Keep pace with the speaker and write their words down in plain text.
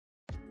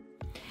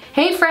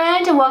Hey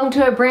friend, and welcome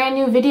to a brand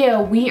new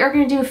video. We are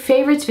going to do a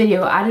favorites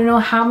video. I don't know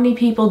how many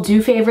people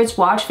do favorites,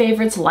 watch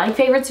favorites, like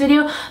favorites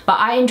video, but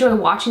I enjoy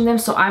watching them,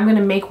 so I'm going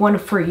to make one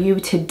for you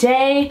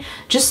today.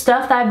 Just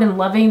stuff that I've been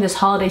loving this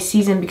holiday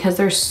season because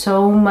there's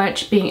so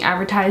much being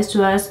advertised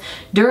to us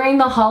during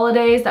the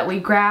holidays that we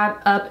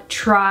grab up,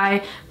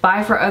 try,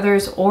 buy for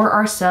others or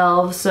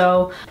ourselves.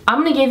 So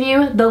I'm going to give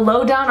you the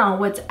lowdown on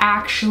what's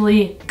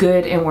actually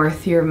good and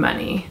worth your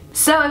money.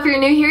 So if you're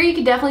new here, you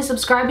can definitely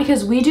subscribe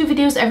because we do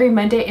videos every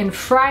Monday and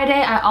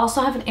Friday. I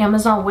also have an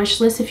Amazon wish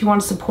list if you want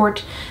to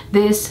support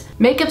this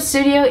makeup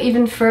studio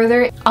even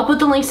further. I'll put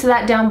the links to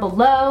that down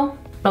below.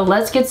 But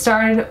let's get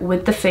started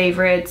with the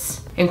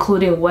favorites,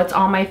 including what's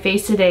on my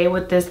face today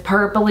with this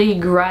purpley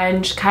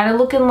grunge, kind of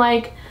looking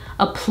like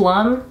a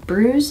plum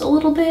bruise a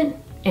little bit.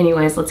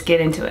 Anyways, let's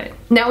get into it.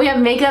 Now we have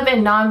makeup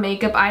and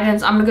non-makeup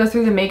items. I'm gonna go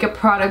through the makeup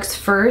products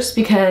first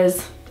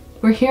because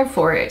we're here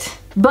for it.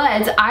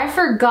 But I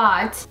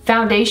forgot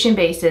foundation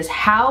bases,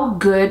 how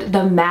good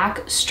the MAC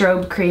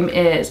Strobe Cream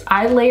is.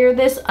 I layer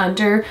this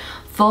under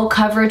full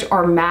coverage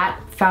or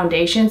matte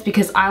foundations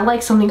because I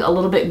like something a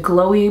little bit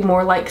glowy,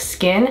 more like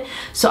skin.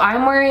 So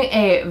I'm wearing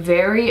a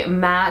very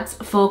matte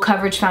full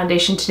coverage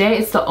foundation today.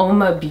 It's the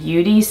Oma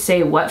Beauty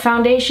Say What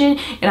foundation,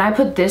 and I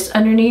put this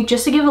underneath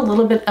just to give a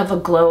little bit of a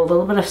glow, a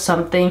little bit of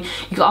something.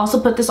 You can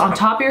also put this on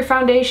top of your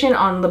foundation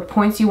on the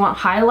points you want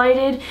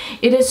highlighted.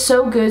 It is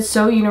so good,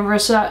 so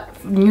universatile.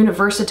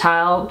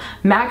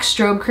 MAC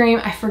Strobe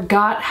Cream, I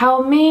forgot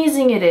how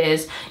amazing it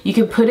is. You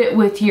can put it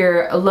with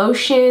your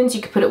lotions,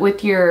 you can put it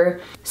with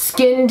your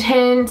skin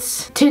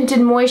tints, tinted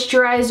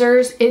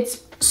moisturizers.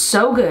 It's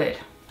so good.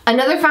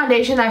 Another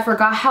foundation that I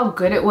forgot how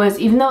good it was,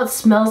 even though it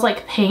smells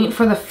like paint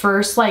for the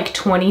first like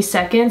 20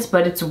 seconds,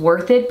 but it's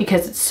worth it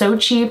because it's so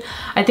cheap.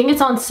 I think it's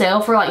on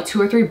sale for like $2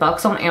 or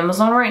 $3 on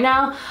Amazon right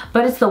now,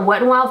 but it's the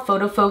Wet n Wild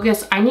Photo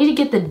Focus. I need to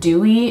get the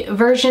dewy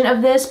version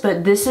of this,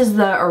 but this is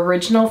the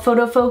original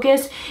Photo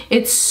Focus.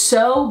 It's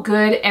so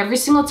good. Every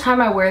single time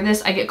I wear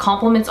this, I get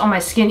compliments on my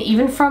skin,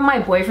 even from my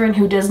boyfriend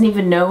who doesn't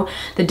even know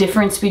the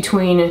difference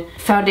between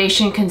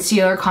foundation,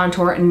 concealer,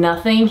 contour,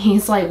 nothing.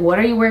 He's like, what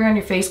are you wearing on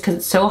your face? Because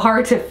it's so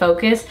hard to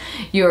focus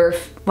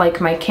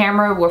my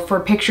camera for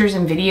pictures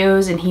and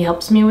videos, and he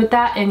helps me with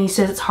that, and he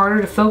says it's harder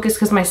to focus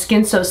because my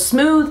skin's so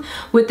smooth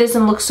with this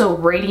and looks so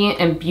radiant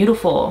and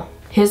beautiful.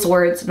 His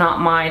words, not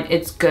mine.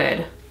 It's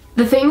good.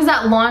 The things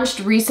that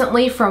launched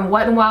recently from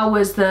Wet n Wild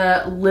was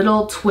the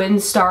Little Twin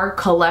Star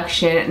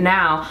collection.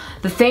 Now,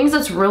 the things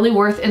that's really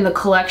worth in the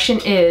collection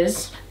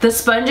is the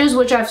sponges,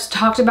 which I've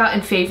talked about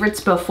in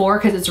favorites before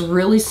because it's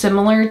really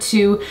similar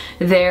to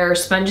their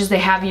sponges they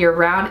have year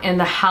round, and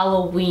the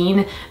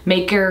Halloween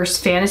Makers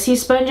Fantasy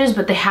sponges,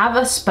 but they have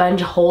a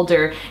sponge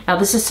holder. Now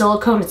this is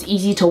silicone, it's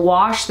easy to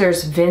wash,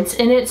 there's vents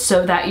in it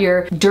so that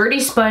your dirty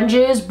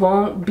sponges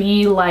won't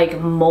be like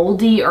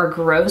moldy or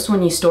gross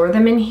when you store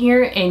them in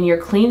here, and your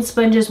clean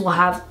sponges will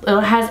have,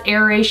 it has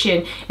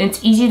aeration and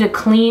it's easy to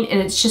clean,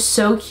 and it's just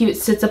so cute. It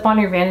sits up on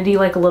your vanity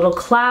like a little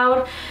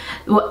cloud.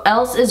 What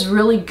else is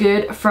really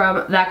good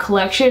from that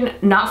collection?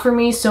 Not for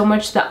me so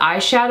much the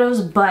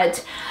eyeshadows,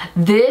 but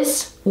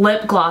this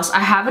lip gloss. I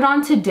have it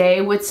on today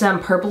with some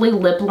purpley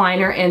lip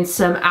liner and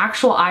some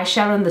actual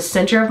eyeshadow in the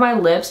center of my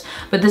lips,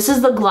 but this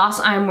is the gloss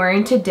I'm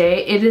wearing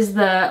today. It is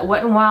the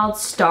Wet n Wild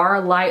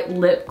Starlight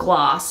Lip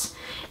Gloss.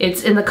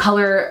 It's in the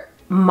color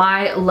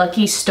My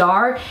Lucky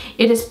Star.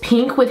 It is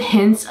pink with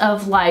hints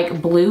of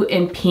like blue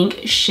and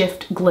pink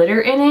shift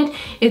glitter in it.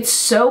 It's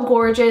so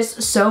gorgeous,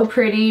 so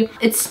pretty.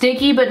 It's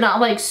sticky but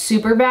not like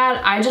super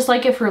bad. I just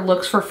like it for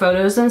looks, for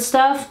photos and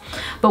stuff.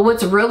 But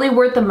what's really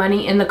worth the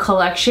money in the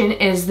collection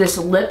is this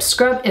lip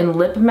scrub and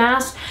lip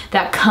mask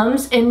that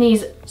comes in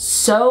these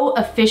so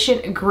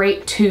efficient,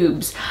 great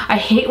tubes. I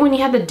hate when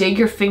you have to dig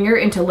your finger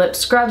into lip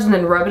scrubs and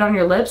then rub it on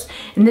your lips,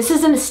 and this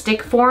is in a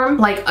stick form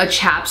like a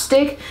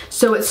chapstick,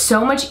 so it's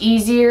so much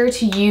easier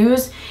to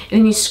use. And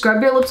then you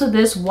scrub your lips with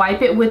this,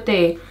 wipe it with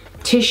a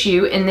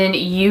tissue, and then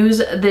use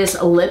this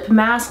lip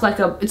mask like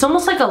it's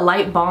almost like a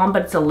light balm,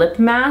 but it's a lip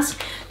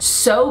mask.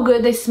 So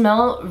good. They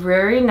smell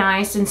very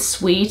nice and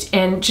sweet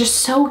and just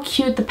so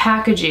cute, the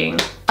packaging.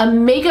 A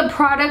makeup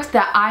product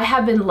that I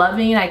have been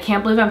loving, and I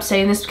can't believe I'm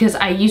saying this because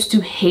I used to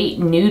hate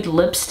nude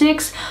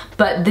lipsticks,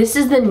 but this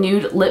is the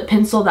nude lip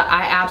pencil that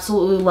I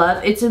absolutely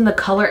love. It's in the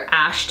color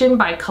Ashton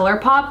by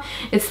Colourpop.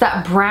 It's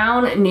that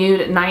brown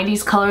nude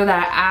 90s color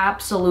that I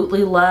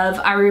absolutely love.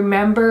 I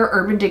remember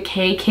Urban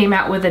Decay came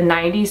out with a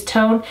 90s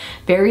tone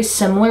very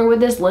similar with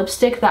this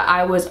lipstick that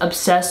I was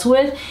obsessed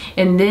with,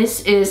 and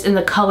this is in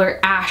the color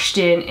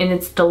Ashton, and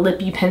it's the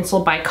lippie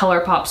pencil by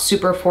Colourpop.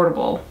 Super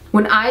affordable.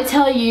 When I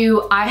tell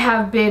you I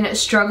have been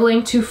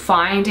struggling to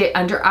find an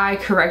under eye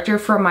corrector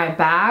for my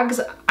bags,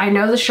 I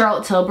know the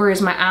Charlotte Tilbury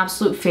is my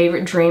absolute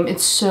favorite dream.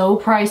 It's so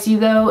pricey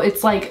though.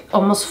 It's like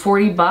almost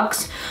 40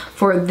 bucks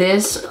for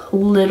this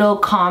little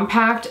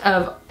compact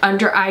of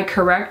under eye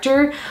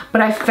corrector,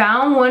 but I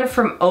found one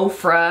from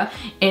OFRA,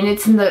 and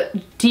it's in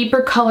the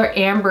deeper color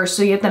amber,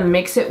 so you have to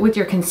mix it with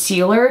your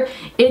concealer.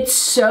 It's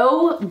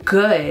so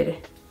good.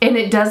 and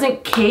it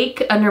doesn't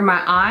cake under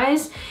my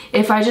eyes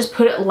if I just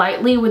put it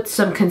lightly with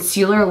some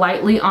concealer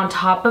lightly on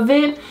top of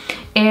it.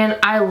 And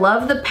I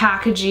love the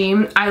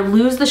packaging. I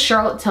lose the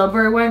Charlotte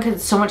Tilbury one because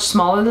it's so much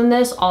smaller than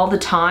this all the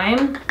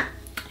time.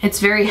 It's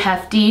very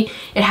hefty.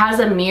 It has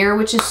a mirror,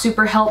 which is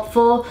super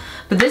helpful,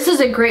 but this is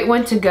a great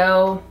one to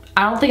go.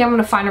 I don't think I'm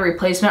gonna find a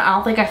replacement. I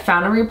don't think I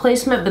found a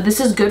replacement, but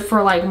this is good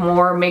for like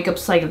more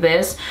makeups like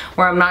this,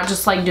 where I'm not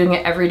just like doing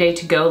it every day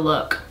to go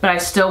look, but I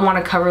still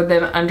wanna cover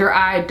them under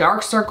eye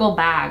dark circle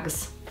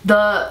bags.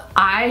 The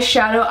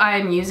eyeshadow I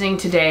am using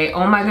today,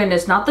 oh my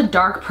goodness, not the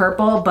dark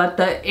purple, but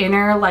the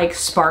inner like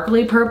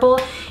sparkly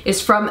purple,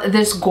 is from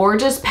this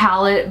gorgeous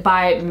palette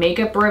by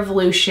Makeup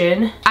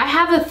Revolution. I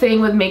have a thing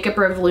with Makeup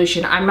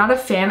Revolution. I'm not a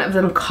fan of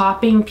them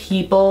copying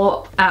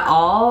people at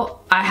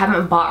all. I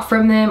haven't bought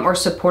from them or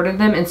supported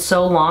them in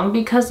so long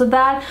because of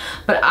that,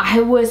 but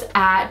I was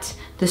at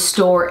the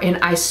store and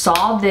I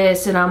saw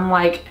this and I'm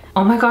like,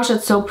 oh my gosh,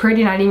 that's so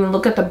pretty. And I didn't even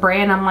look at the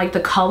brand. I'm like, the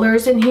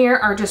colors in here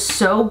are just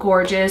so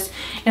gorgeous.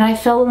 And I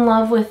fell in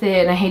love with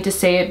it. And I hate to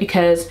say it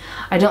because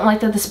I don't like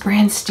that this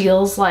brand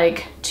steals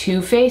like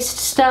Too Faced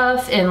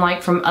stuff and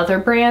like from other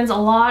brands a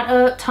lot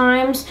of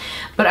times.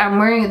 But I'm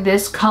wearing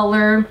this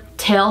color,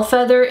 Tail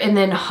Feather, and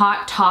then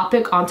Hot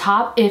Topic on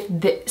top.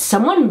 If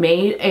someone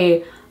made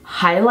a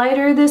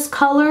highlighter this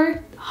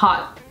color,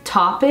 Hot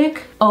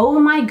Topic, oh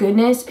my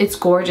goodness, it's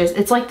gorgeous.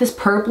 It's like this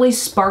purpley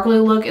sparkly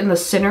look in the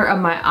center of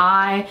my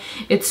eye.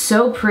 It's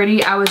so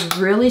pretty. I was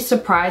really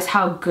surprised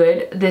how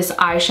good this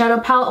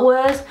eyeshadow palette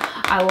was.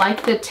 I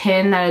like the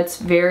tin that it's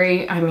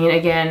very, I mean,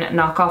 again,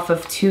 knockoff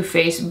of Too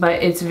Faced,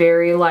 but it's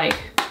very like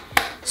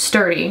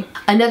sturdy.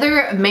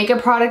 Another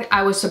makeup product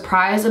I was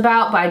surprised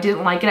about, but I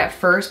didn't like it at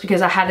first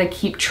because I had to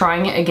keep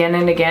trying it again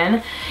and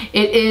again.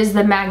 It is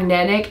the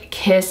Magnetic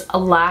Kiss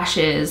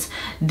lashes.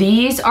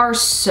 These are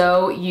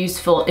so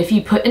useful. If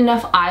you put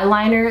enough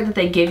eyeliner that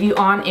they give you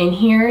on in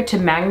here to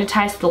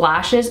magnetize the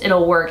lashes,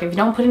 it'll work. If you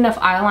don't put enough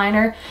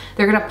eyeliner,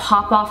 they're gonna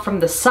pop off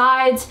from the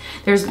sides.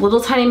 There's little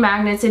tiny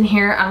magnets in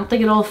here. I don't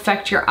think it'll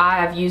affect your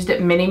eye. I've used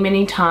it many,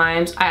 many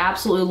times. I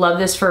absolutely love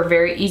this for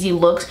very easy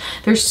looks.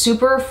 They're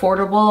super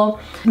affordable.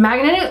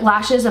 Magnetic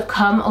lashes have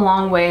come a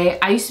long way.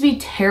 I used to be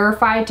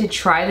terrified to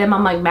try them.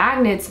 I'm like,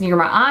 magnets near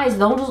my eyes,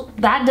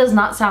 that does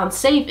not sound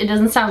safe. It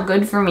doesn't sound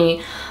good for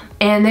me.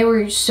 And they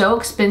were so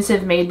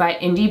expensive, made by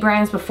indie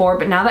brands before,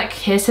 but now that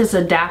Kiss has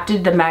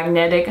adapted the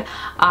magnetic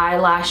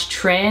eyelash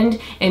trend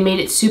and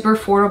made it super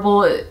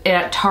affordable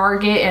at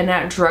Target and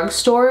at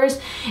drugstores,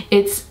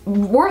 it's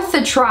worth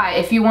the try.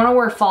 If you want to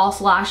wear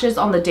false lashes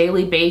on the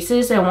daily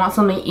basis and want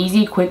something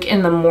easy, quick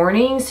in the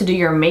mornings to do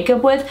your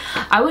makeup with,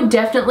 I would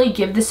definitely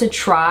give this a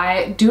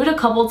try. Do it a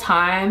couple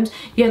times.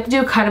 You have to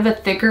do kind of a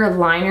thicker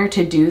liner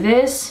to do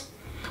this,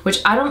 which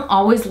I don't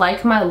always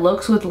like my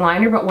looks with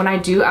liner, but when I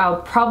do,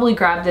 I'll probably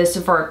grab this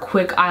for a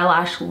quick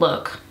eyelash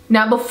look.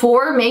 Now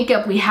before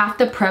makeup, we have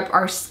to prep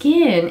our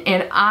skin,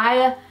 and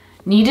I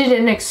needed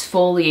an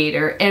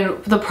exfoliator.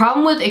 And the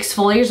problem with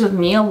exfoliators with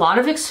me, a lot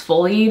of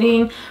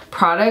exfoliating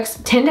products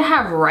tend to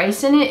have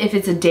rice in it if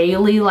it's a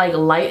daily like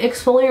light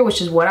exfoliator,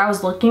 which is what I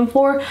was looking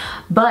for.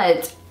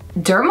 But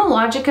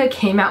Dermalogica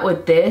came out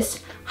with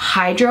this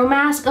Hydro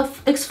Mask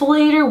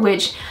exfoliator,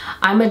 which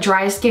I'm a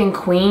dry skin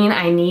queen.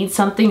 I need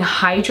something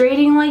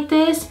hydrating like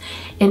this,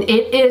 and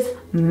it is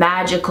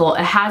magical.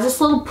 It has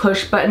this little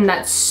push button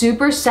that's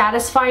super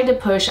satisfying to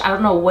push. I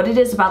don't know what it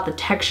is about the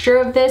texture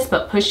of this,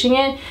 but pushing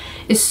it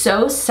is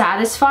so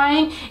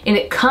satisfying, and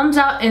it comes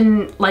out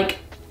in like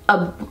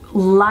a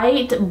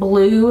light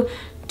blue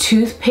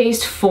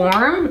toothpaste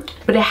form,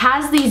 but it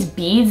has these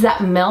beads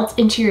that melt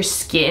into your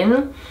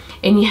skin,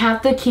 and you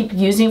have to keep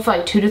using it for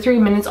like 2 to 3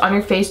 minutes on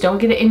your face. Don't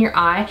get it in your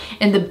eye.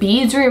 And the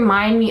beads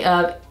remind me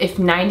of, if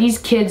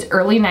 90s kids,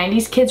 early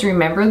 90s kids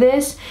remember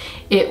this,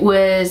 it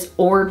was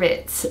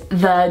Orbitz,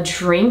 the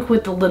drink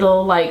with the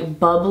little like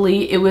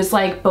bubbly, it was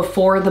like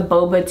before the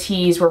boba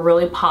teas were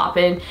really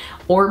popping.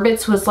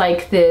 Orbitz was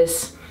like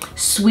this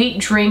sweet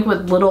drink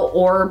with little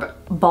orb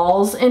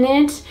balls in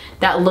it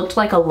that looked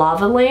like a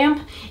lava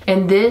lamp,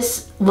 and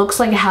this looks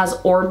like it has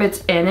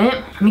Orbitz in it.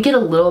 Let me get a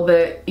little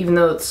bit, even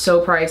though it's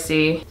so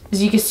pricey.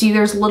 As you can see,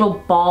 there's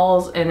little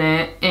balls in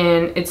it,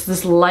 and it's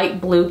this light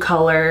blue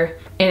color,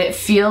 and it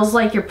feels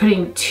like you're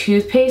putting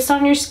toothpaste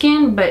on your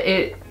skin, but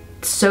it's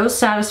so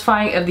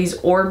satisfying of these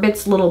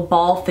Orbitz little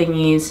ball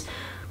thingies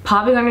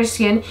popping on your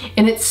skin,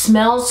 and it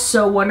smells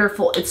so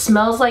wonderful. It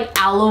smells like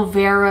aloe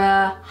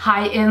vera,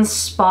 high-end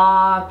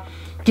spa,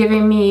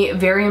 giving me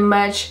very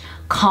much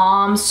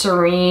calm,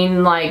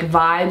 serene like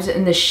vibes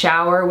in the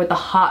shower with the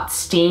hot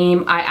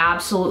steam. I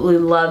absolutely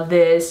love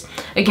this.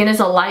 Again, it's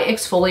a light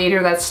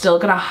exfoliator that's still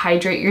gonna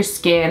hydrate your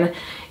skin.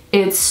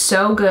 It's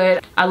so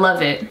good. I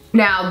love it.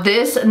 Now,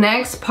 this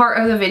next part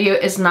of the video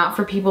is not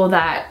for people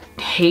that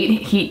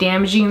hate heat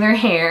damaging their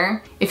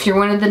hair. If you're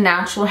one of the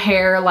natural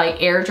hair,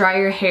 like air dry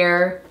your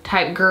hair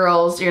type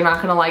girls, you're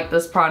not gonna like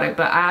this product,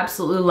 but I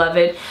absolutely love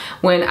it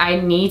when I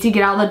need to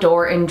get out of the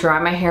door and dry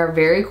my hair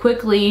very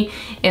quickly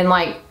and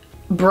like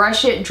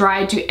brush it,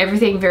 dry it, do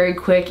everything very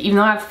quick. Even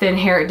though I have thin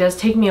hair, it does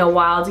take me a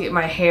while to get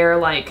my hair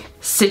like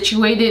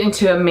situated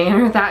into a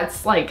manner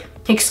that's like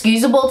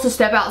excusable to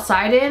step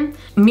outside in.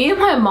 Me and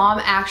my mom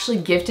actually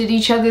gifted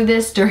each other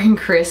this during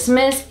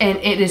Christmas, and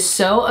it is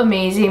so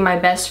amazing. My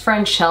best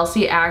friend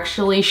Chelsea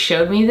actually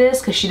showed me this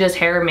because she does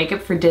hair and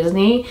makeup for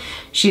Disney.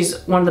 She's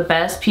one of the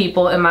best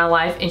people in my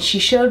life, and she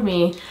showed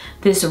me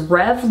this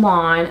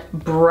Revlon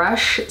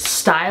brush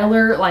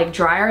styler like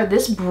dryer.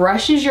 This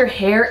brushes your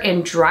hair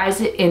and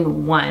dries it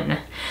in one.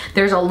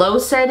 There's a low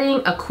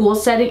setting, a cool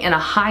setting, and a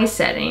high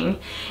setting,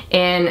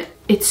 and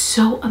it's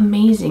so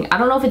amazing. I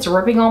don't know if it's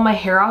ripping all my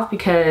hair off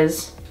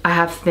because I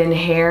have thin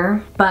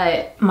hair,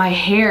 but my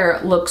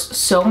hair looks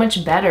so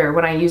much better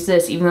when I use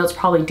this, even though it's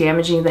probably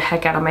damaging the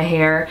heck out of my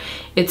hair.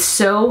 It's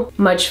so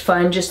much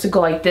fun just to go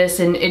like this,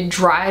 and it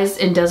dries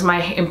and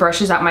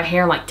brushes out my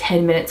hair in like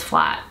 10 minutes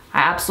flat. I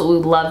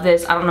absolutely love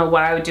this. I don't know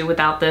what I would do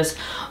without this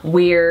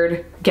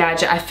weird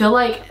gadget. I feel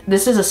like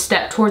this is a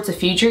step towards the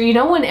future. You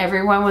know, when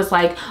everyone was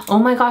like, oh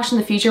my gosh, in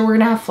the future we're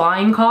gonna have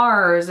flying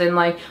cars, and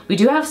like we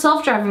do have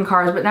self-driving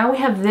cars, but now we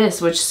have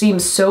this, which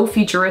seems so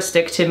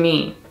futuristic to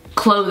me.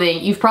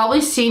 Clothing. You've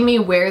probably seen me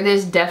wear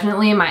this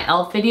definitely in my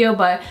elf video,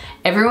 but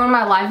everyone in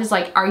my life is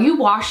like, are you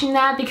washing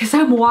that? Because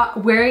I'm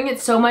wearing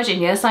it so much,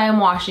 and yes, I am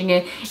washing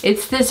it.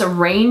 It's this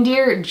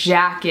reindeer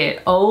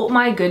jacket. Oh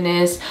my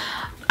goodness.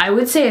 I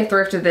would say I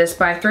thrifted this,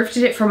 but I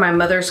thrifted it from my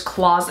mother's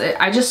closet.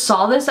 I just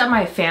saw this at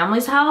my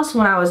family's house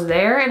when I was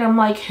there, and I'm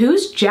like,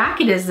 whose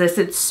jacket is this?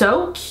 It's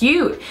so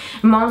cute.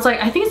 And Mom's like,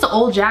 I think it's an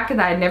old jacket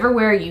that I never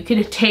wear. You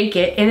could take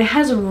it, and it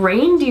has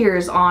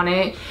reindeers on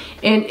it,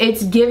 and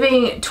it's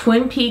giving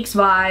Twin Peaks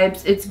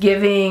vibes. It's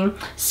giving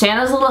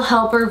Santa's Little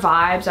Helper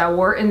vibes. I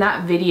wore it in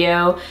that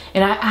video,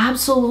 and I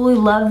absolutely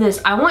love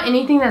this. I want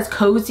anything that's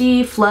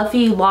cozy,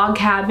 fluffy, log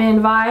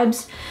cabin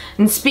vibes.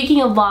 And speaking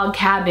of log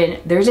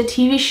cabin, there's a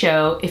TV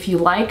show. If you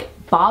like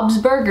Bob's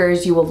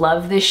Burgers, you will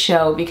love this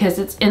show because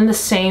it's in the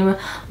same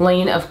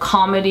lane of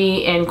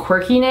comedy and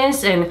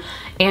quirkiness and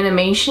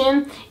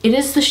animation. It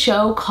is the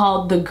show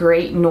called The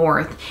Great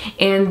North,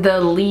 and the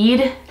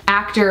lead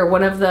actor,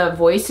 one of the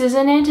voices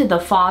in it, the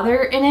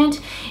father in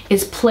it,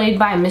 is played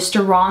by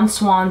Mr. Ron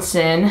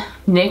Swanson.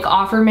 Nick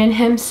Offerman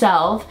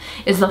himself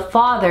is the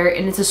father,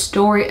 and it's a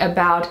story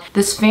about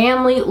this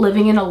family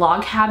living in a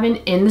log cabin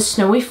in the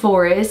snowy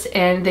forest,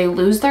 and they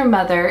lose their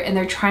mother, and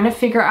they're trying to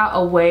figure out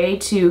a way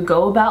to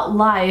go about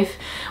life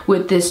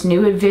with this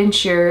new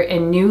adventure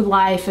and new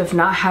life of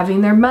not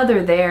having their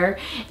mother there,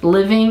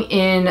 living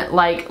in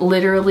like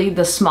literally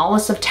the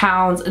smallest of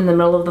towns in the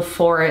middle of the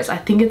forest. I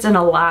think it's in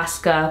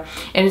Alaska,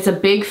 and it's a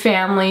big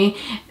family.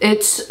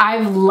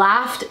 I've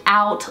laughed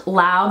out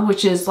loud,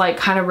 which is like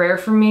kind of rare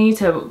for me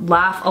to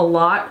laugh a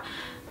lot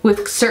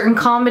with certain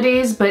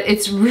comedies, but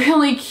it's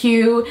really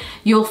cute.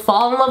 You'll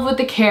fall in love with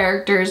the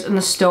characters and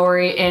the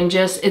story, and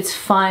just it's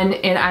fun,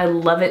 and I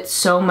love it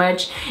so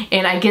much.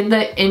 And I get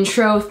the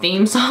intro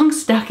theme song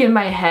stuck in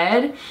my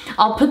head.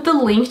 I'll put the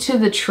link to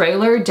the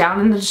trailer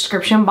down in the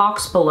description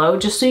box below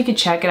just so you can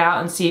check it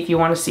out and see if you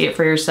want to see it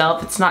for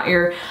yourself. If it's not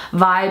your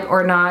vibe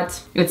or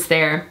not, it's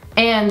there.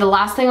 And the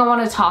last thing I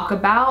want to talk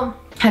about,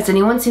 has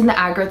anyone seen the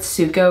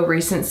Agretsuko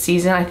recent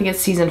season? I think it's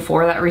season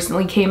 4 that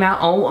recently came out.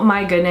 Oh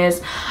my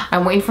goodness.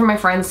 I'm waiting for my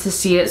friends to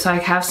see it so I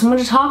have someone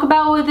to talk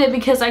about with it,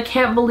 because I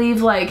can't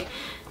believe, like,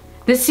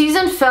 this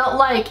season felt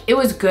like it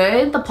was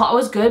good, the plot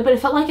was good, but it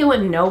felt like it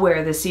went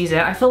nowhere this season.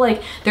 I feel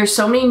like there's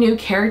so many new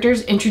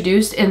characters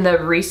introduced in the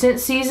recent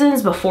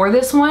seasons before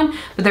this one,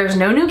 but there's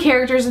no new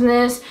characters in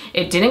this.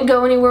 It didn't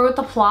go anywhere with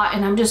the plot,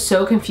 and I'm just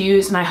so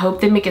confused, and I hope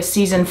they make a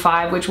season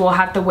 5, which we'll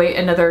have to wait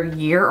another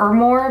year or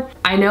more.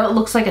 I know it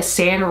looks like a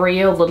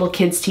Sanrio little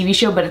kids TV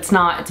show, but it's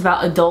not. It's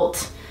about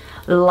adult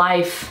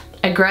life.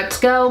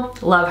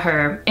 Agretsuko, love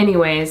her.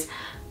 Anyways,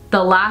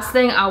 the last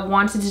thing I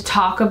wanted to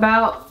talk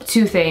about,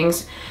 2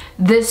 things.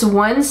 This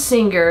one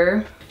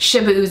singer,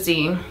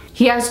 Shabuzi,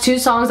 he has 2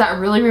 songs that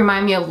really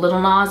remind me of Lil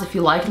Nas. If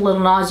you like Lil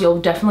Nas, you'll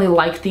definitely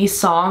like these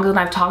songs, and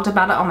I've talked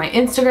about it on my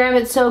Instagram.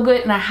 It's so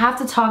good. And I have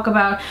to talk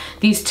about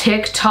these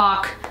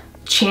TikTok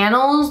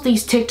channels,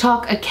 these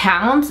TikTok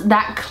accounts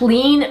that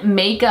clean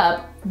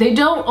makeup. They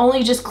don't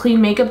only just clean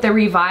makeup, they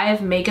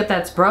revive makeup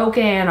that's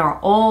broken or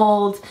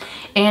old,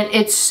 and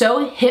it's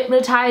so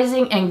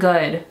hypnotizing and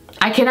good.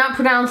 I cannot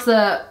pronounce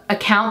the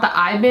account that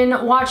I've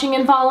been watching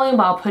and following,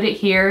 but I'll put it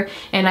here,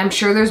 and I'm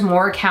sure there's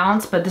more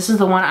accounts, but this is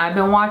the one I've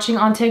been watching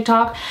on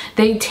TikTok.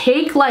 They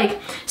take,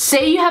 like,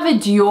 say you have a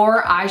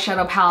Dior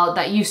eyeshadow palette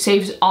that you've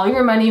saved all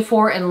your money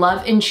for and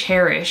love and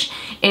cherish,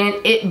 and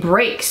it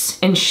breaks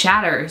and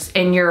shatters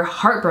and you're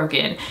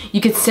heartbroken.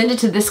 You could send it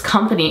to this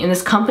company, and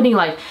this company,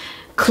 like,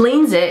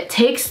 cleans it,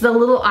 takes the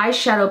little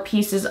eyeshadow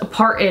pieces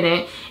apart in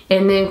it,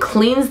 and then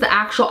cleans the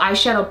actual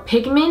eyeshadow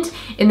pigment,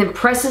 and then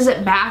presses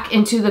it back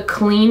into the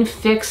clean,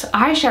 fixed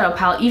eyeshadow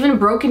palette. Even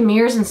broken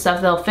mirrors and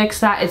stuff, they'll fix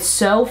that. It's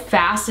so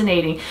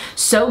fascinating,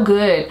 so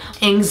good.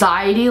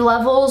 Anxiety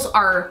levels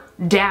are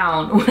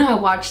down when I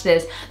watch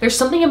this. There's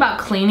something about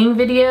cleaning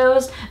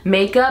videos,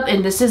 makeup,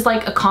 and this is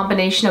like a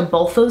combination of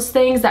both those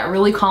things that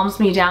really calms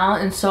me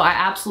down, and so I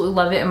absolutely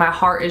love it, and my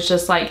heart is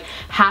just like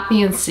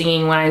happy and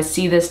singing when I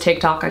see this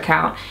TikTok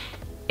account.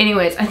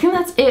 Anyways, I think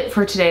that's it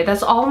for today.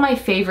 That's all my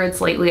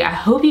favorites lately. I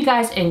hope you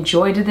guys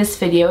enjoyed this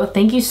video.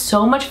 Thank you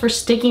so much for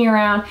sticking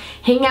around,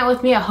 hanging out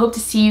with me. I hope to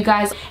see you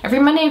guys every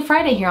Monday and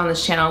Friday here on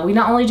this channel. We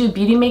not only do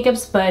beauty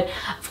makeups, but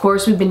of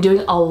course we've been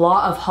doing a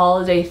lot of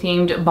holiday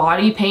themed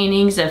body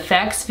paintings,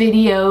 effects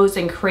videos,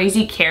 and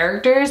crazy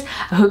characters.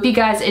 I hope you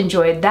guys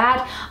enjoyed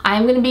that.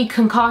 I'm going to be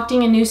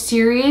concocting a new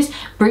series,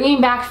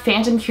 bringing back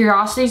Phantom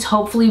Curiosities,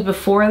 hopefully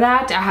before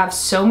that. I have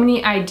so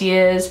many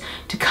ideas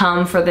to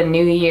come for the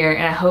new year,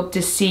 and I hope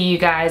to see you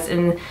guys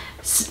and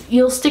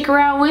you'll stick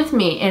around with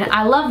me. And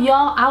I love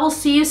y'all. I will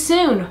see you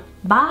soon.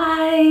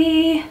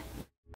 Bye.